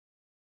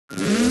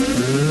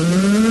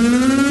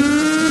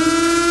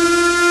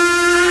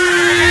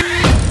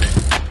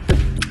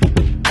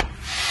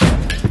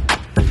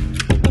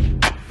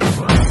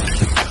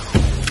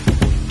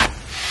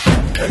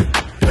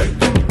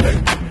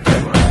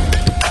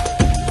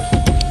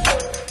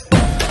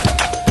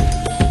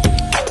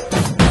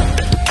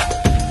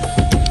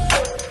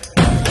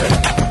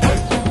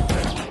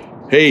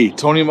Hey,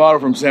 Tony Amato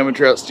from Salmon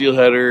Trout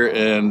Steelheader,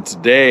 and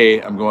today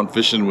I'm going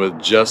fishing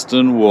with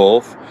Justin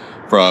Wolff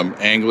from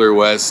Angler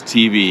West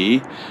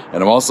TV,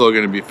 and I'm also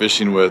going to be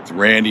fishing with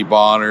Randy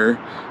Bonner.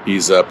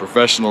 He's a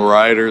professional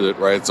writer that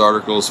writes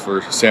articles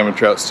for Salmon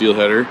Trout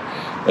Steelheader,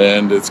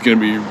 and it's going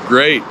to be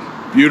great.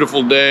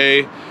 Beautiful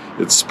day.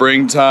 It's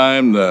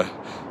springtime. The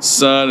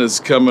sun is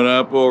coming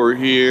up over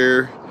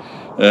here,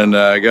 and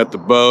I got the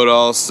boat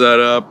all set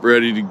up,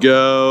 ready to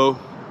go.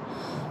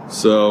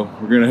 So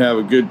we're gonna have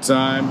a good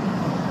time.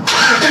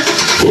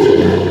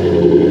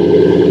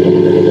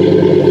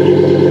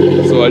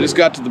 So I just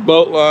got to the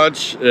boat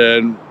launch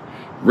and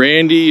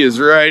Randy is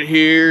right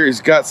here.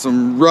 He's got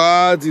some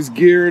rods, he's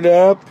geared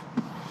up.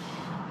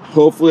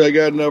 Hopefully I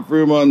got enough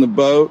room on the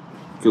boat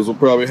because we'll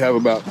probably have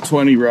about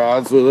 20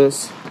 rods with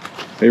us.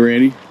 Hey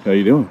Randy, how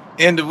you doing?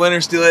 End of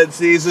winter steelhead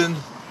season,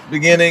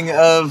 beginning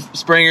of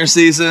springer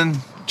season.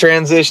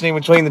 Transitioning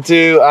between the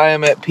two, I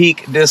am at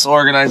peak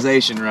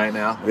disorganization right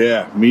now.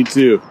 Yeah, me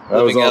too.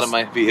 Living out of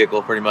my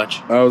vehicle, pretty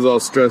much. I was all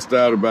stressed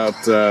out about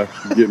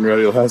getting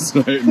ready last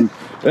night, and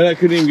I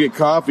couldn't even get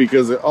coffee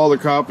because all the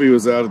coffee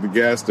was out at the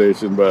gas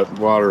station, but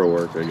water will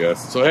work, I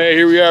guess. So hey,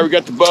 here we are. We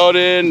got the boat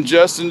in.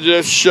 Justin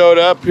just showed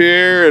up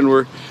here, and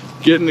we're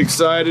getting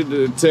excited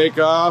to take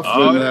off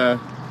and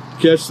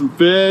catch some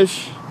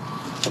fish.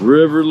 The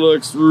river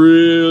looks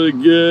really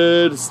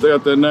good. It's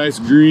got that nice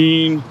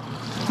green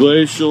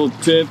glacial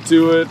tint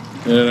to it,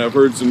 and I've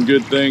heard some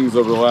good things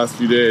over the last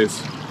few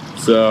days.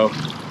 So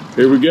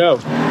here we go.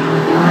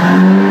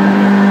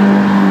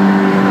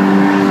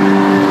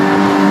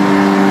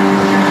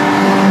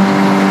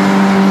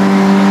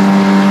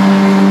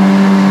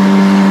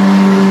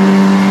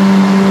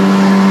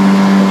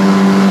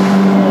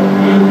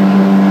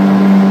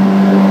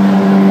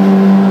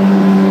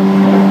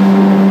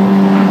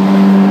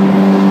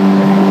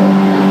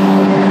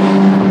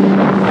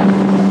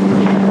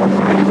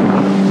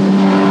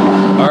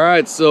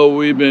 So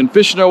we've been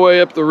fishing our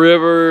way up the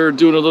river,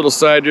 doing a little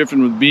side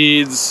drifting with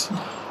beads.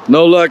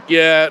 No luck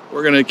yet.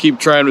 We're gonna keep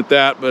trying with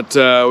that, but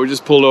we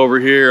just pulled over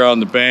here on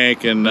the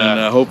bank, and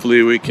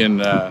hopefully we can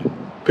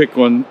pick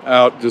one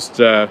out, just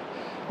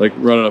like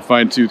running a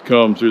fine-tooth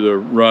comb through the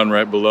run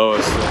right below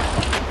us.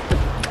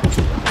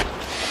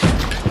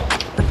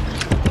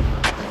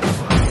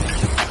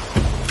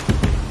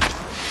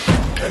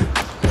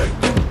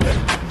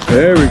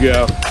 There we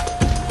go.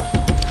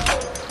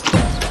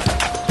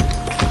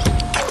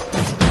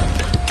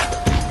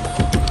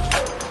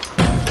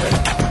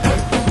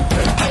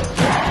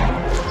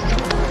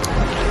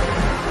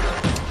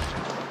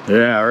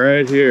 Yeah,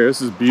 right here.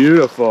 This is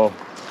beautiful.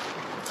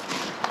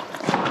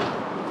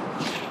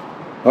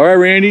 All right,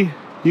 Randy,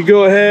 you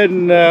go ahead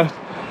and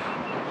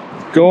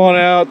go on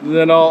out, and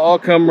then I'll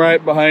come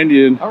right behind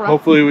you, and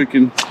hopefully we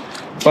can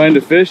find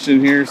a fish in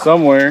here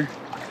somewhere.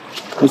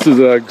 This is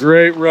a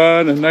great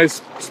run, a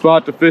nice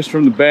spot to fish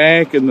from the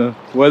bank, and the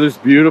weather's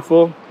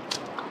beautiful.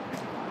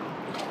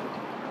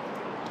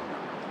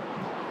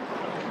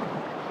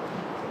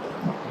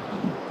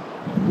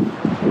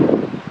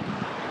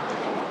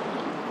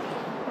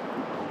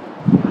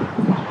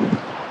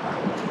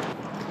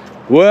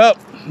 Well,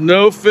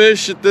 no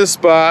fish at this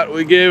spot.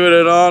 We gave it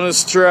an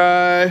honest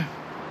try.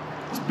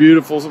 It's a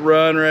beautiful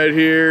run right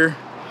here.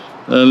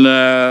 And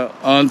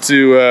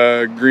onto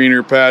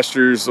greener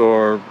pastures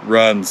or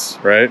runs,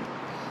 right?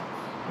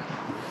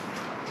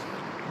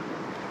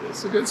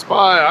 It's a good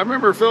spot. I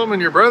remember filming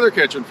your brother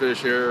catching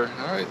fish here.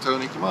 All right,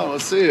 Tony, come on,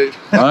 let's see it.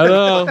 I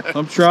know,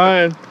 I'm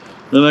trying.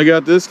 Then I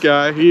got this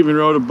guy, he even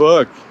wrote a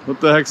book.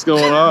 What the heck's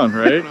going on,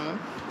 right?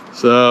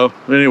 So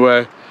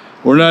anyway,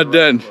 we're not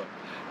done.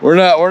 We're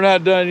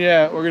not done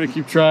yet. We're gonna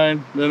keep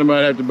trying. Then I might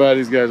have to buy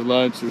these guys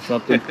lunch or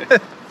something,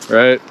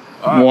 right?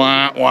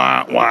 Wah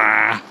wah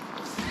wah.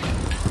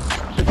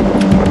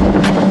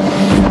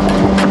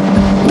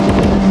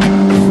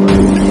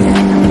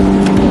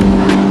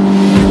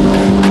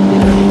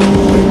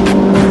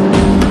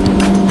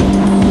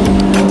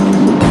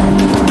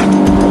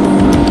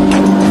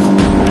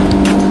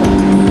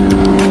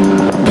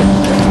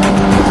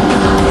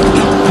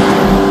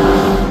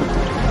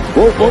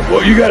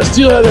 Whoa, you got a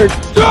steelhead there.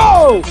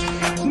 Go!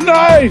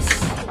 Nice!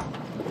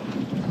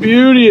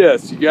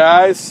 Beauteous, you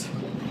guys.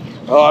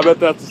 Oh, I bet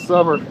that's a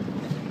summer.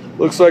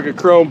 Looks like a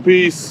chrome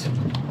piece.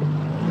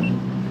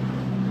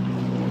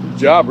 Good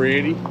job,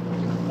 Randy.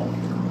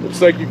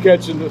 Looks like you're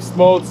catching the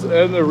smolts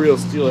and the real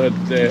steelhead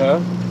today, huh?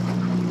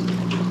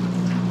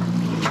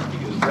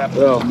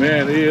 Oh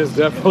man, he is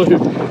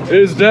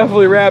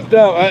definitely wrapped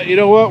up. You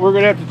know what? We're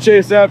gonna have to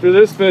chase after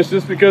this fish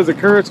just because the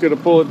current's gonna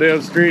pull it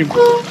downstream.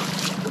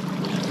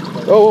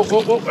 Oh,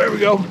 whoa, whoa, there we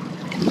go.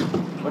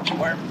 What's your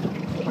worm?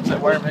 What's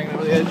that worm hanging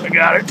over the edge? I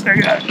got it.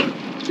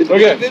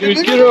 Okay, get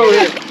it over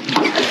here.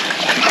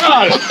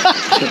 Got it.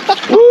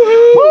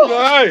 Woohoo!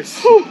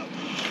 Nice. Look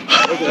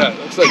at that.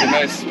 Looks like a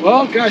nice.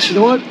 Well, gosh, you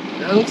know what?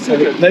 That looks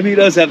like a... Maybe he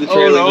does have the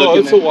trailing hook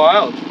in there.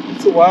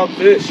 It's a wild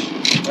fish.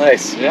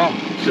 Nice. Yeah.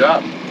 Good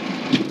job.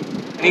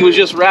 And he was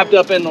just wrapped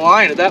up in the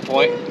line at that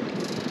point.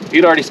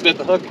 He'd already spit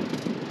the hook.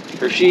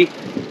 Or she.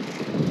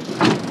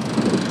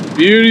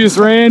 Beauteous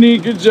Randy,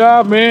 good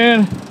job,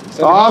 man.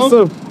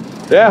 Awesome.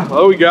 Yeah,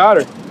 oh, we got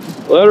her.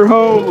 Let her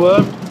home,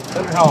 love.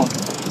 Let her home.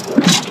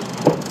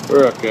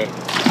 We're okay.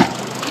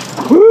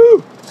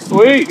 Woo!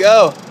 Sweet.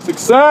 Go.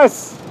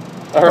 Success.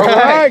 All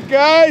right,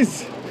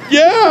 guys.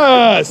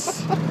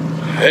 Yes.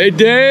 Hey,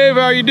 Dave,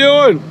 how you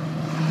doing?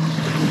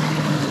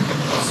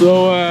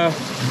 So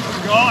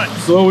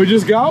we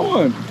just got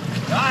one.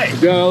 Nice.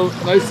 We got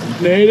a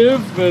nice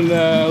native and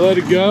let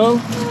it go.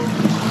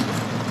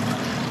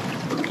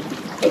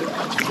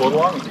 Float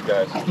along with you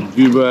guys.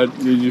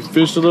 Did you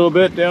fish a little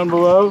bit down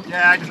below?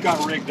 Yeah, I just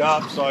got rigged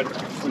up, so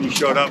when you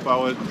showed up, I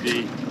would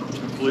be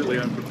completely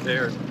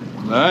unprepared.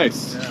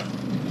 Nice.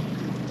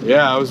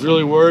 Yeah, I was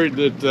really worried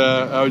that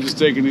I was just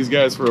taking these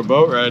guys for a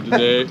boat ride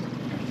today,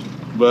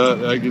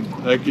 but I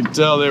could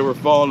tell they were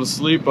falling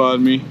asleep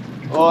on me.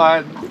 Well,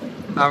 I've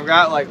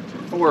got like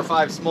 4 or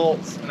 5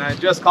 smolts, and I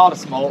just caught a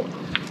smolt,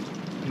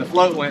 and the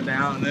float went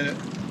down, and then it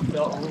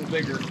felt a little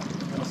bigger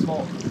than a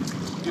smolt.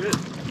 Good.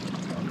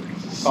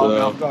 Caught me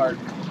off guard.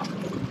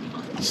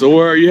 So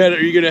where are you headed?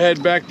 Are you gonna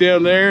head back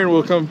down there, and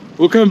we'll come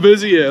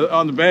visit you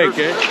on the bank,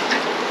 eh?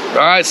 All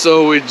right,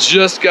 so we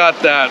just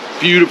got that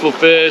beautiful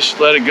fish.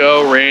 Let it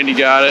go. Randy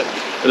got it,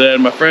 and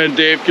then my friend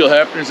Dave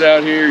Kilhefner's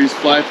out here. He's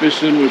fly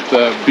fishing with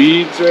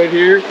beads right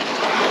here.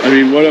 I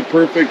mean, what a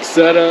perfect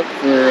setup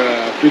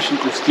for fishing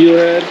for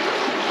steelhead.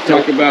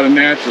 Talk about a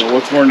natural.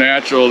 What's more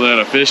natural than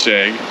a fish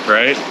egg,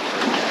 right?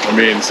 I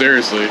mean,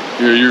 seriously,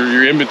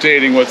 you're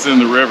imitating what's in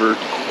the river.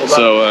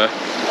 So,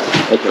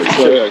 okay,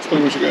 so yeah,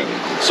 explain what you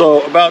got.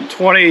 So about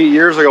 20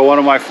 years ago, one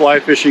of my fly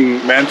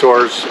fishing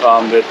mentors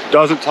that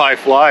doesn't tie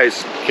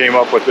flies came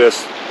up with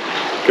this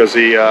because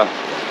he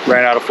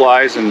ran out of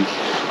flies and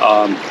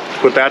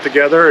put that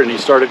together, and he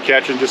started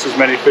catching just as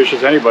many fish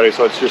as anybody.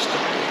 So it's just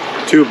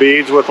 2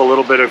 beads with a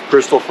little bit of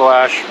crystal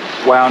flash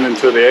wound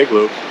into the egg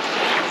loop.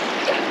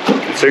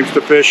 It seems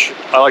to fish,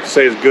 I like to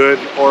say, as good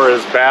or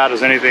as bad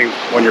as anything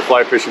when you're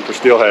fly fishing for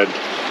steelhead.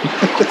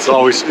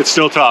 It's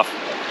still tough.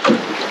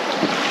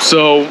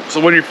 So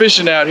when you're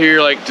fishing out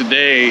here like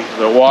today,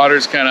 the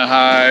water's kind of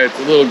high, it's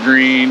a little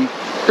green,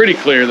 pretty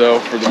clear though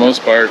for the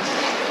most part.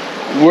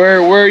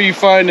 Where are you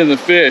finding the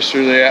fish?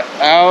 Are they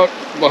out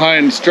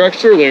behind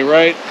structure? Are they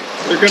right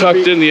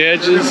tucked in the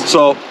edges?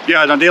 So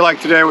yeah, on a day like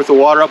today with the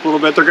water up a little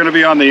bit, they're going to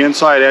be on the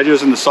inside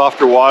edges in the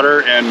softer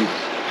water, and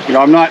you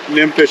know, I'm not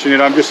nymph fishing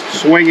it, I'm just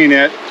swinging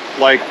it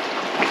like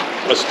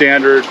a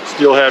standard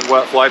steelhead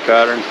wet fly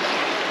pattern.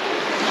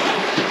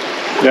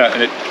 Yeah,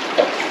 and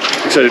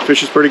like I said, it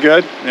fishes pretty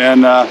good,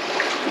 and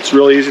it's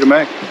really easy to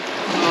make.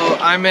 So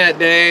I met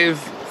Dave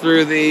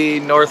through the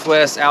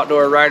Northwest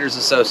Outdoor Writers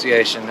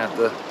Association at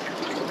the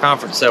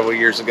conference several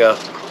years ago,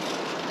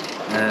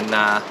 and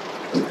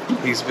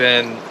he's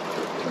been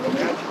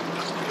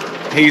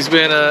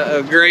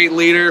a great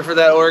leader for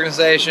that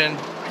organization,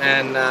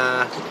 and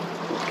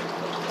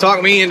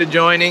talked me into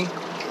joining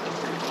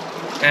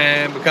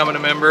and becoming a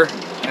member.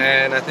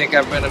 And I think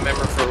I've been a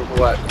member for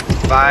what,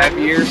 5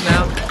 years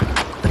now.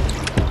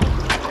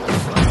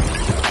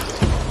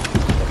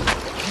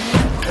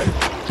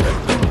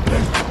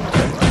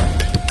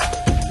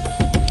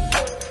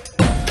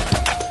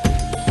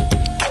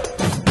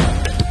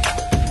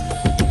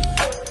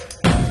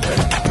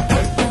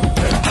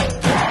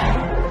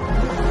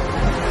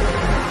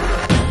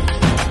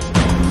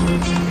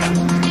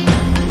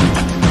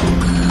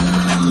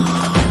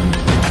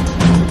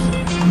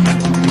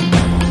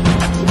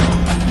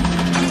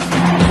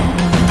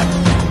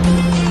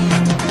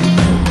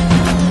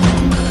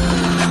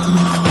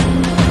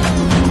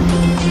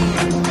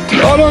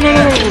 Oh, no.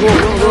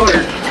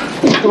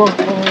 Come on.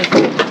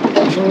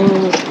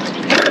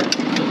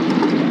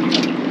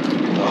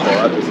 Oh,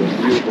 that is a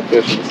beautiful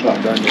fish, and it's not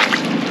done yet.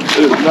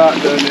 It is not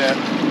done yet.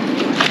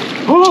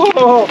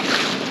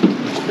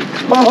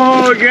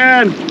 Oh,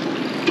 again.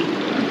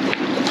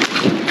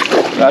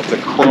 That's a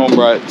chrome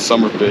bright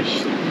summer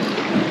fish.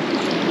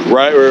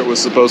 Right where it was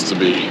supposed to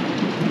be.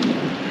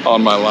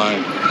 On my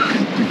line.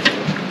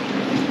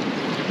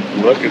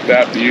 Look at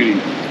that beauty.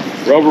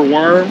 Rubber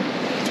worm.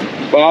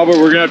 Bobber,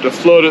 we're gonna have to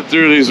float it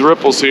through these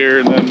ripples here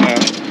and then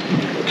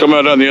come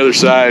out on the other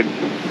side.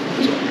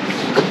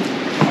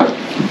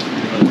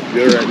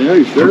 Get it right now,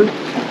 you sure?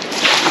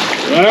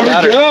 There we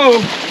go.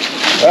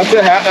 That's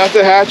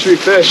a hatchery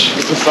fish.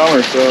 It's the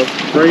summer, so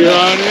bring it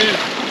on in.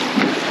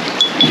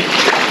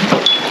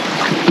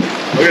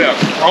 Look at how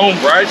chrome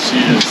bright she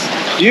is.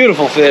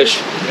 Beautiful fish.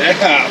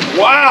 Yeah.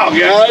 Wow,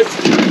 guys.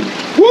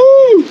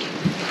 Woo!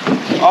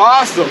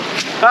 Awesome.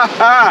 Ha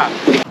ha.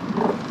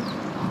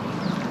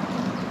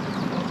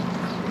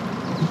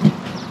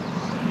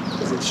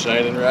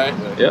 Shining right?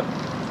 Yep.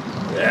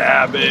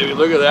 Yeah, baby,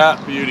 look at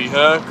that beauty,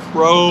 huh?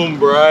 Chrome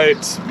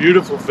bright,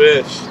 beautiful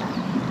fish.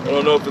 I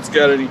don't know if it's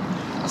got any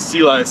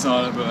sea lice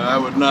on it, but I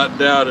would not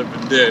doubt if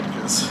it did,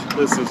 because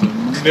this is a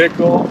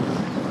nickel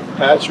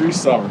hatchery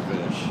summer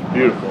fish.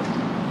 Beautiful.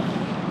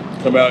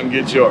 Come out and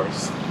get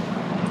yours.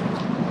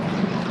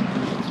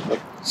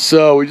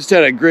 So we just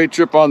had a great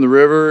trip on the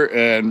river,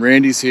 and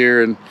Randy's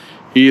here, and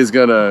he is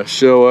gonna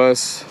show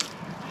us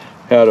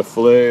how to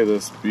fillet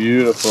this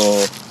beautiful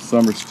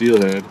summer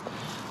steelhead.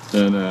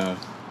 And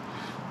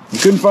we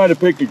couldn't find a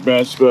picnic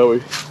bench, but we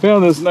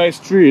found this nice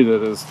tree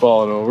that has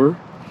fallen over.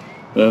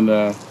 And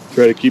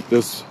try to keep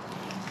this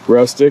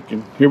rustic,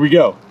 and here we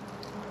go.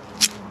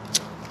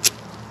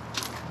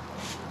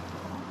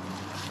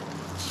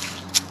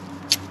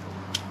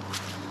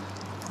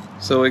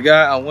 So we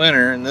got a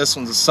winter, and this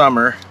one's a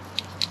summer,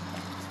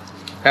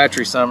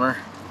 hatchery summer.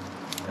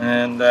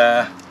 And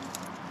the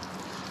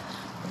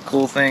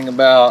cool thing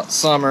about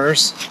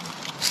summers,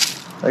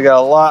 they got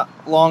a lot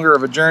longer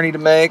of a journey to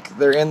make.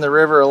 They're in the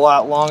river a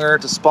lot longer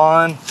to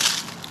spawn,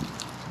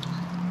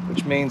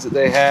 which means that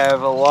they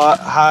have a lot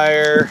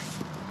higher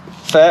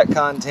fat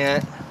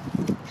content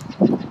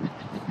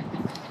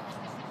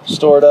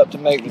stored up to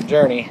make the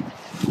journey.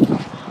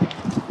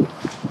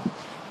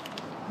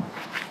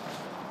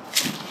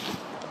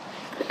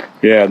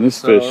 Yeah, and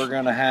this fish. So we're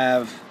gonna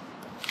have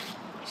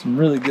some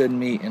really good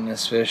meat in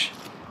this fish.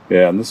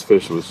 Yeah, and this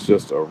fish was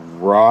just a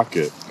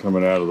rocket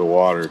coming out of the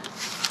water,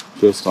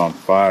 just on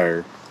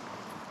fire.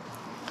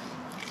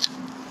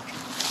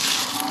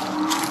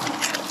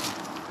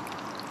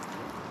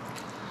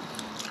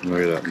 Look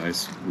at that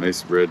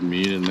nice red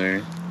meat in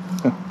there.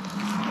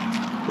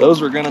 Those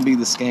were gonna be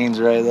the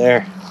skeins right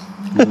there.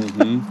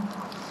 Mm-hmm.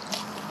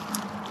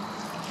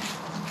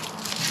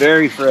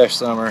 Very fresh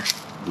summer.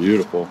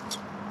 Beautiful.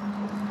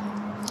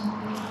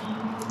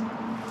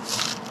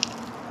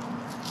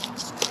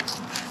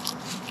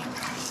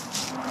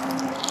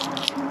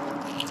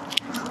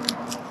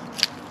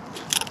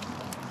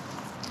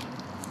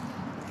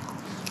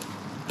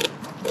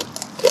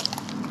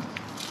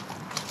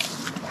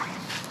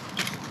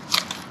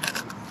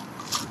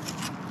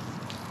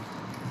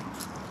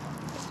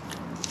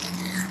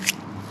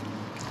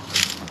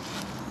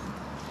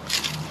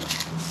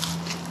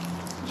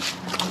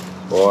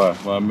 Boy,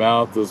 my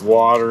mouth is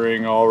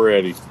watering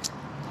already.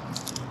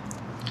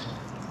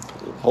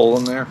 Hole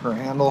in there for a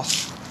handle.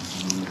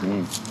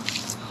 Mm-hmm.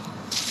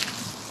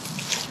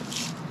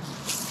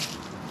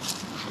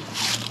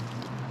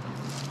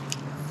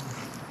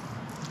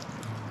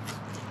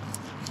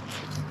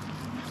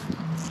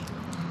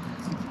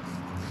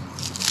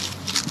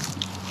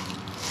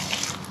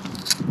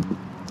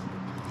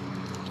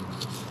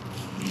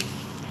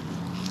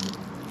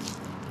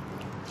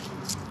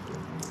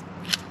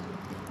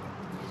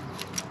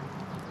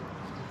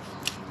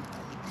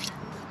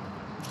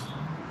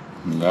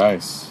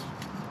 Nice.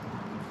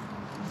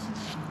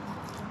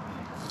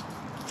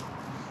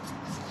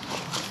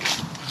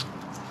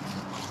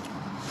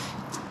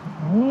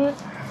 What?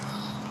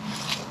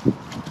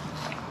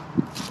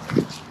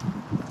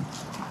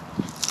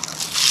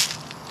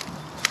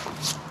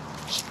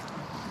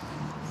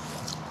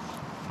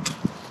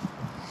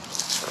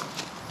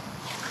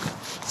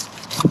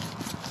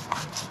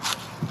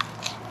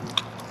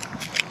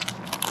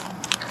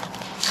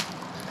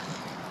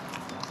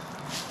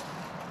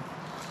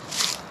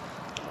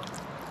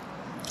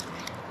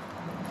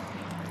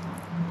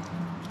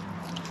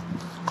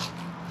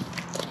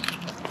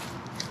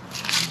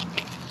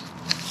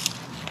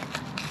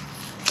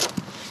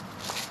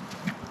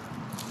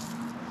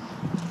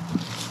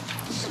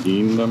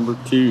 Skein number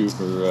 2,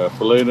 or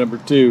fillet number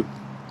 2.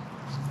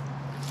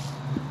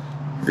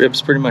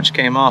 Ribs pretty much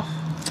came off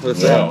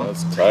with that Yeah, one.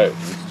 that's tight.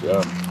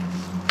 Good job.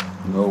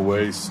 No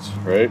waste,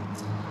 right?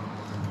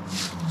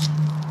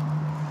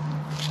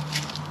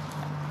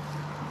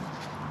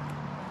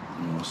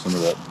 Some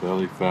of that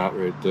belly fat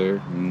right there.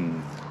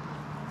 Mm.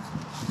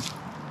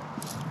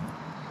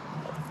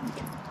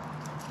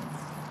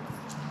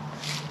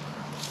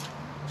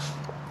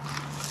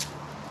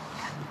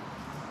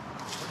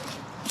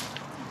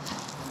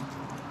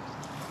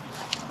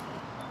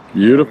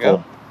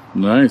 Beautiful.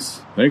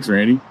 Nice. Thanks,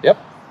 Randy. Yep.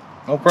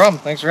 No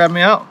problem. Thanks for having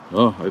me out.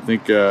 Oh, I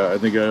think I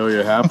owe you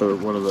half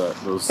of one of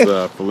those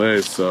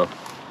fillets, so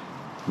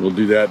we'll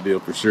do that deal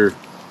for sure.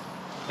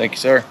 Thank you,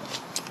 sir.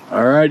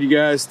 All right, you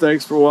guys.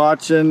 Thanks for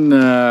watching.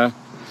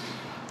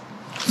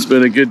 It's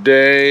been a good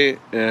day,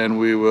 and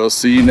we will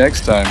see you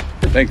next time.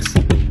 Thanks.